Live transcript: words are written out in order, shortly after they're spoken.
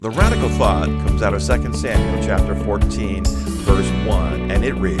The radical thought comes out of 2 Samuel chapter 14, verse 1, and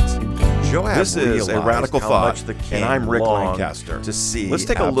it reads, Joab This is a radical thought, and I'm Rick Lancaster. Let's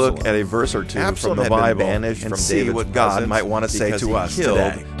take a look at a verse or two from the Bible and see what God might want to say to us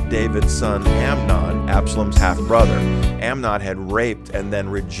today. David's son Amnon, Absalom's half-brother. Amnon had raped and then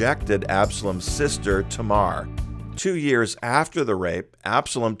rejected Absalom's sister Tamar. 2 years after the rape,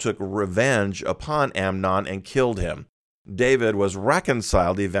 Absalom took revenge upon Amnon and killed him. David was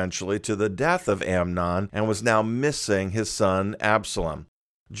reconciled eventually to the death of Amnon and was now missing his son Absalom.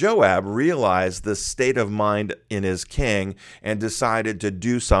 Joab realized the state of mind in his king and decided to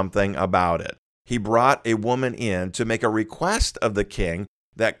do something about it. He brought a woman in to make a request of the king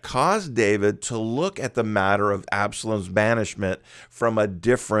that caused David to look at the matter of Absalom's banishment from a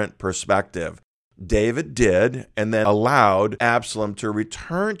different perspective. David did, and then allowed Absalom to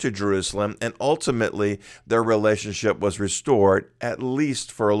return to Jerusalem, and ultimately their relationship was restored, at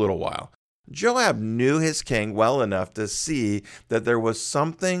least for a little while. Joab knew his king well enough to see that there was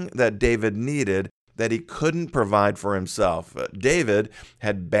something that David needed that he couldn't provide for himself. David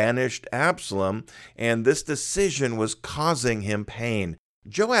had banished Absalom, and this decision was causing him pain.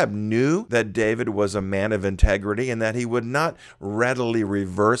 Joab knew that David was a man of integrity and that he would not readily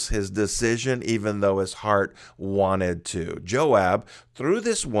reverse his decision even though his heart wanted to. Joab, through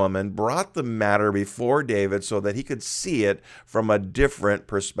this woman, brought the matter before David so that he could see it from a different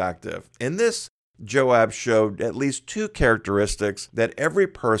perspective. In this, Joab showed at least two characteristics that every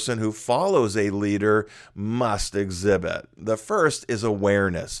person who follows a leader must exhibit. The first is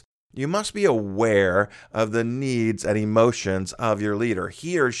awareness. You must be aware of the needs and emotions of your leader.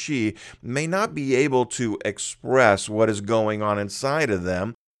 He or she may not be able to express what is going on inside of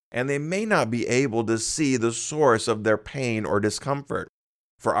them, and they may not be able to see the source of their pain or discomfort.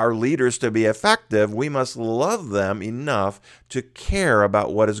 For our leaders to be effective, we must love them enough to care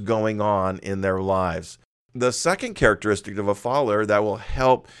about what is going on in their lives. The second characteristic of a follower that will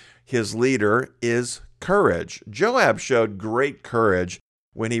help his leader is courage. Joab showed great courage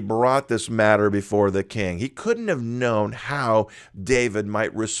when he brought this matter before the king. He couldn't have known how David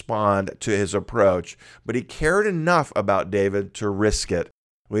might respond to his approach, but he cared enough about David to risk it.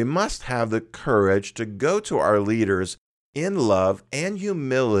 We must have the courage to go to our leaders in love and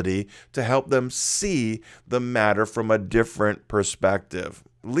humility to help them see the matter from a different perspective.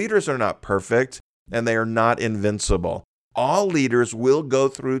 Leaders are not perfect, and they are not invincible. All leaders will go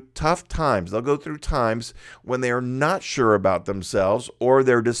through tough times. They'll go through times when they are not sure about themselves or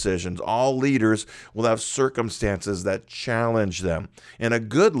their decisions. All leaders will have circumstances that challenge them. And a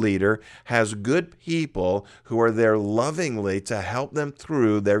good leader has good people who are there lovingly to help them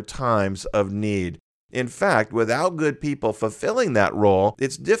through their times of need. In fact, without good people fulfilling that role,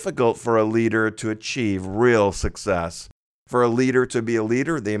 it's difficult for a leader to achieve real success. For a leader to be a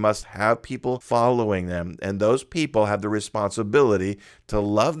leader, they must have people following them, and those people have the responsibility to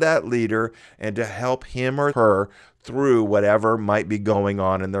love that leader and to help him or her through whatever might be going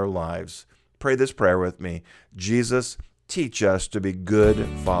on in their lives. Pray this prayer with me. Jesus, teach us to be good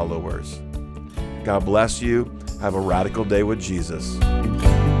followers. God bless you. Have a radical day with Jesus.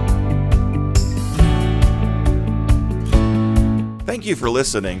 Thank you for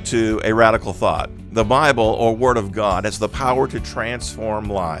listening to A Radical Thought. The Bible, or Word of God, has the power to transform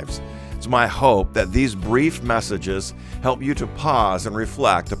lives. It's my hope that these brief messages help you to pause and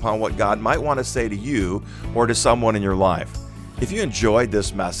reflect upon what God might want to say to you or to someone in your life. If you enjoyed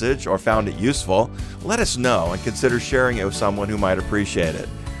this message or found it useful, let us know and consider sharing it with someone who might appreciate it.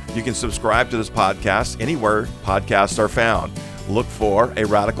 You can subscribe to this podcast anywhere podcasts are found. Look for A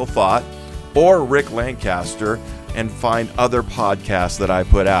Radical Thought or Rick Lancaster and find other podcasts that I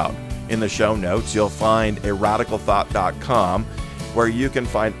put out. In the show notes, you'll find aradicalthought.com, where you can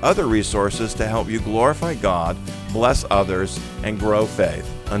find other resources to help you glorify God, bless others, and grow faith.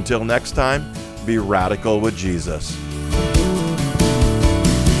 Until next time, be radical with Jesus.